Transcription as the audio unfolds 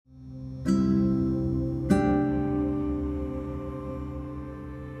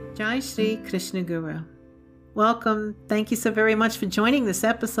Jai Shri Krishna Guru. Welcome. Thank you so very much for joining this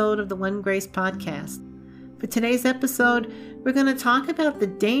episode of the One Grace Podcast. For today's episode, we're going to talk about the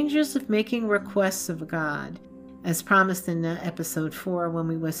dangers of making requests of God, as promised in episode 4 when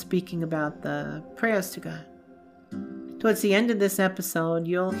we were speaking about the prayers to God. Towards the end of this episode,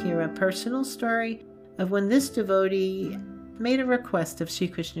 you'll hear a personal story of when this devotee made a request of Sri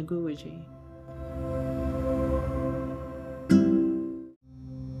Krishna Guruji.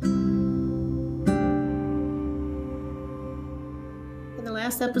 In the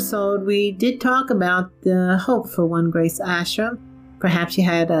last episode, we did talk about the hope for One Grace Ashram. Perhaps you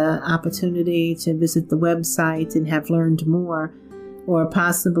had an opportunity to visit the website and have learned more, or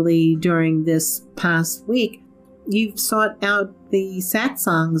possibly during this past week, you've sought out the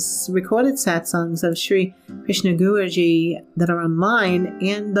satsangs, recorded satsangs of Sri Krishna Guruji that are online,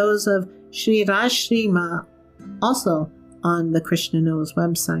 and those of Sri Rajshri Ma, also on the Krishna Knows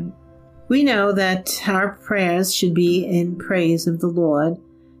website. We know that our prayers should be in praise of the Lord,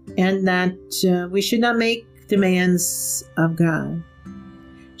 and that we should not make demands of God.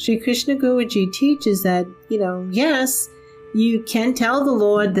 Sri Krishna Guruji teaches that, yes, you can tell the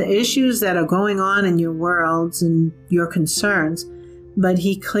Lord the issues that are going on in your worlds and your concerns, but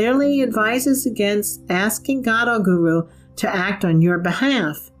he clearly advises against asking God or Guru to act on your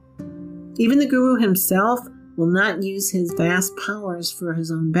behalf. Even the Guru himself will not use his vast powers for his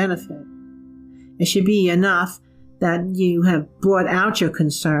own benefit. It should be enough that you have brought out your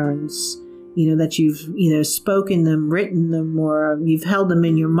concerns, that you've either spoken them, written them, or you've held them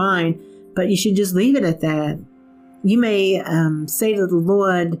in your mind, but you should just leave it at that. You may say to the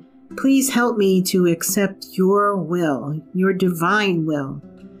Lord, please help me to accept your will, your divine will.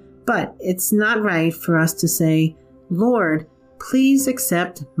 But it's not right for us to say, Lord, please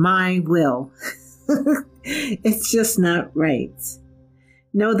accept my will. It's just not right.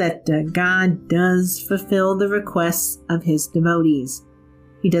 Know that God does fulfill the requests of his devotees.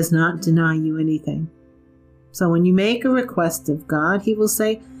 He does not deny you anything. So when you make a request of God, he will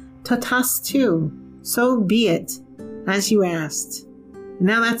say, Tatastu, so be it, as you asked.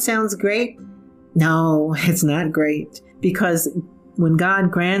 Now that sounds great? No, it's not great, because when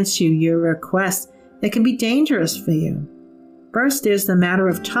God grants you your request, it can be dangerous for you. First, there's the matter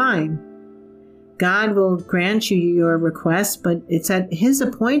of time. God will grant you your request, but it's at his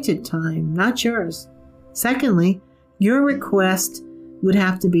appointed time, not yours. Secondly, your request would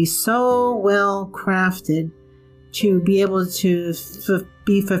have to be so well crafted to be able to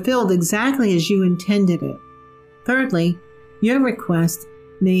be fulfilled exactly as you intended it. Thirdly, your request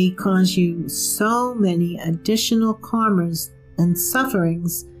may cause you so many additional karmas and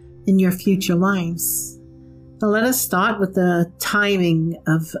sufferings in your future lives. So let us start with the timing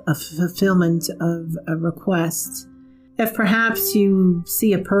of fulfillment of a request. If perhaps you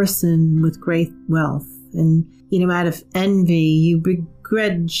see a person with great wealth and, out of envy, you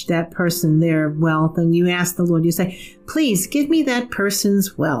begrudge that person their wealth and you ask the Lord, you say, please give me that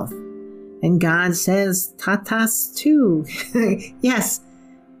person's wealth. And God says, Tatastu. Yes,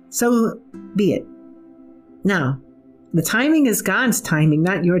 so be it. Now, the timing is God's timing,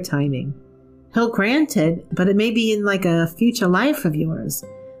 not your timing. He'll grant it, but it may be in like a future life of yours.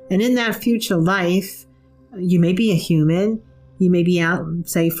 And in that future life, you may be a human. You may be out,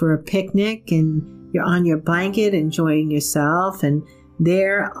 say, for a picnic, and you're on your blanket enjoying yourself. And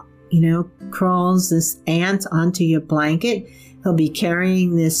there, crawls this ant onto your blanket. He'll be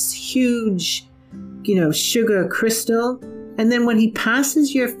carrying this huge, sugar crystal. And then when he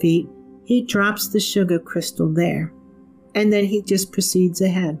passes your feet, he drops the sugar crystal there. And then he just proceeds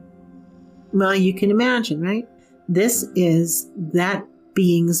ahead. Well, you can imagine, right? This is that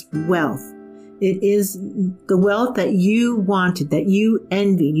being's wealth. It is the wealth that you wanted, that you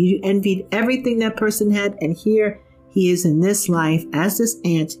envied. You envied everything that person had, and here he is in this life as this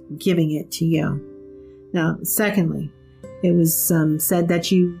ant giving it to you. Now, secondly, it was said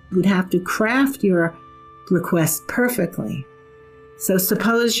that you would have to craft your request perfectly. So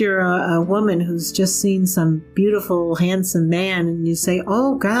suppose you're a woman who's just seen some beautiful, handsome man, and you say,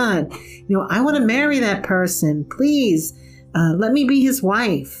 oh God, I want to marry that person. Please, let me be his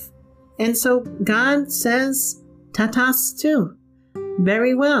wife. And so God says, Tatastu.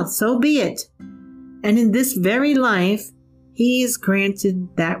 Very well, so be it. And in this very life, he has granted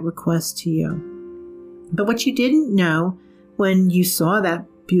that request to you. But what you didn't know when you saw that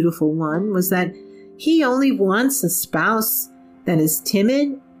beautiful one was that he only wants a spouse that is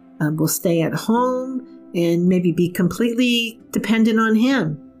timid, will stay at home, and maybe be completely dependent on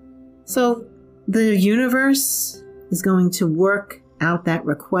him. So the universe is going to work out that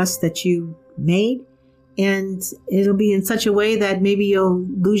request that you made, And it'll be in such a way that maybe you'll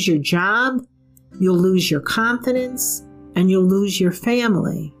lose your job, you'll lose your confidence, and you'll lose your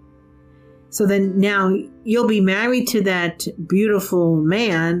family. So then now you'll be married to that beautiful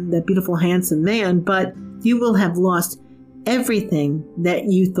man, that beautiful, handsome man, but you will have lost everything that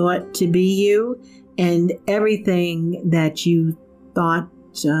you thought to be you and everything that you thought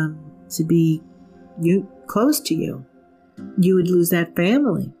to be you close to you. You would lose that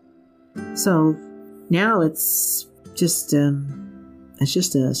family. So now it's just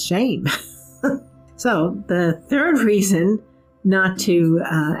a shame. So the third reason not to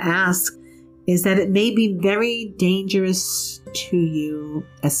ask is that it may be very dangerous to you,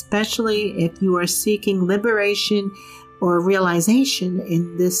 especially if you are seeking liberation or realization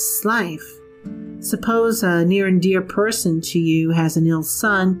in this life. Suppose a near and dear person to you has an ill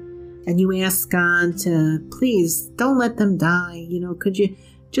son, and you ask God to, please don't let them die. Could you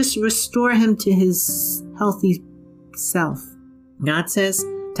just restore him to his healthy self? God says,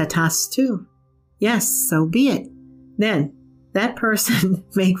 tatastu. Yes, so be it. Then that person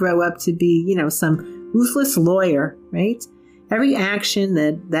may grow up to be, some ruthless lawyer, right? Every action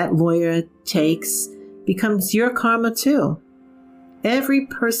that lawyer takes becomes your karma too. Every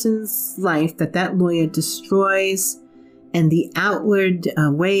person's life that lawyer destroys and the outward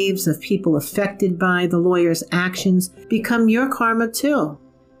waves of people affected by the lawyer's actions become your karma too.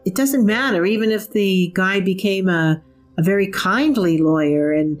 It doesn't matter, even if the guy became a very kindly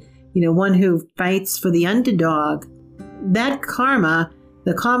lawyer and, one who fights for the underdog. That karma,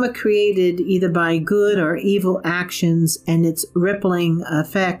 the karma created either by good or evil actions and its rippling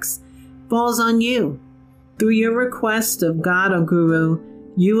effects, falls on you. Through your request of God or Guru,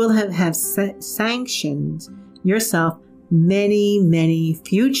 you will have sanctioned yourself many, many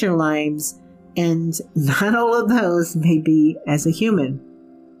future lives, and not all of those may be as a human.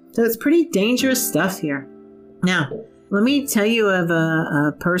 So it's pretty dangerous stuff here. Now, let me tell you of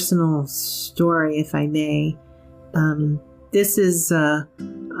a personal story, if I may. This is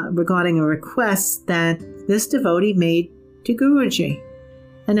regarding a request that this devotee made to Guruji.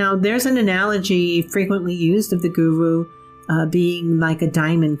 And now there's an analogy frequently used of the Guru being like a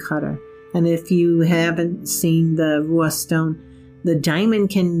diamond cutter. And if you haven't seen the raw stone, the diamond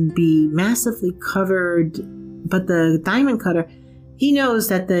can be massively covered, but the diamond cutter, he knows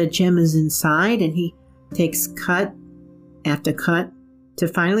that the gem is inside, and he takes cut after cut to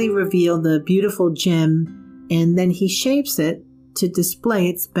finally reveal the beautiful gem, and then he shapes it to display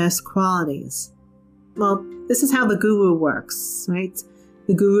its best qualities. Well, this is how the Guru works, right?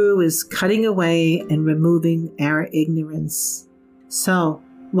 The Guru is cutting away and removing our ignorance. So,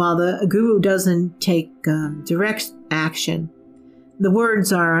 while the Guru doesn't take direct action, the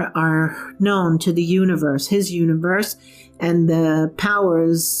words are known to the universe, his universe, and the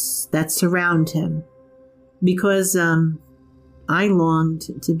powers that surround him. Because I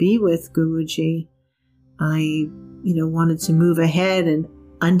longed to be with Guruji, I wanted to move ahead and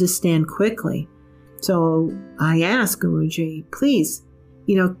understand quickly. So I asked Guruji, please,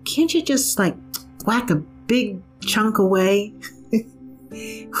 can't you just whack a big chunk away?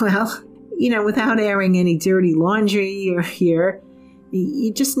 Well, without airing any dirty laundry or here,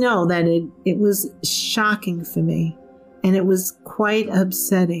 you just know that it was shocking for me, and it was quite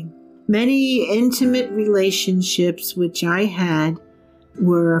upsetting. Many intimate relationships which I had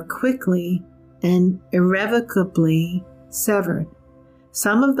were quickly and irrevocably severed.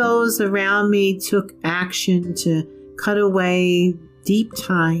 Some of those around me took action to cut away deep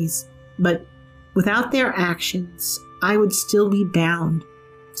ties, but without their actions, I would still be bound.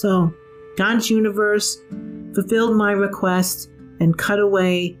 So God's universe fulfilled my request and cut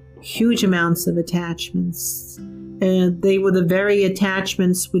away huge amounts of attachments. And they were the very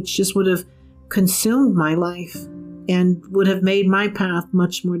attachments which just would have consumed my life and would have made my path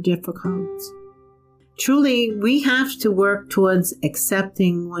much more difficult. Truly, we have to work towards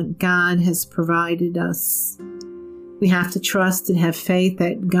accepting what God has provided us. We have to trust and have faith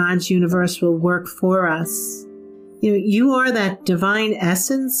that God's universe will work for us. You are that divine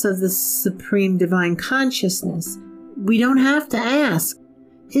essence of the supreme divine consciousness. We don't have to ask.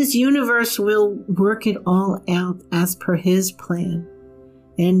 His universe will work it all out as per his plan.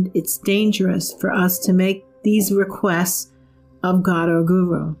 And it's dangerous for us to make these requests of God or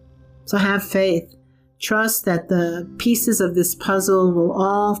Guru. So have faith. Trust that the pieces of this puzzle will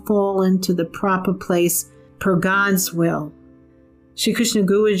all fall into the proper place per God's will. Sri Krishna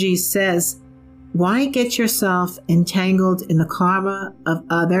Guruji says, why get yourself entangled in the karma of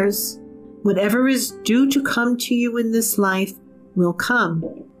others? Whatever is due to come to you in this life will come.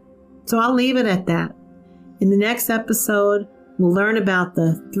 So I'll leave it at that. In the next episode, we'll learn about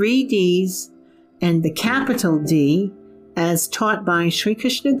the 3 Ds and the capital D as taught by Sri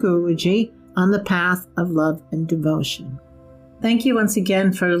Krishna Guruji on the path of love and devotion. Thank you once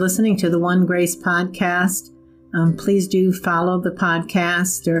again for listening to the One Grace podcast. Please do follow the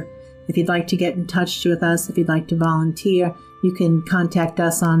podcast, or if you'd like to get in touch with us, if you'd like to volunteer, you can contact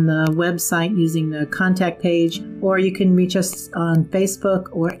us on the website using the contact page, or you can reach us on Facebook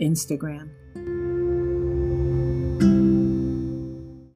or Instagram.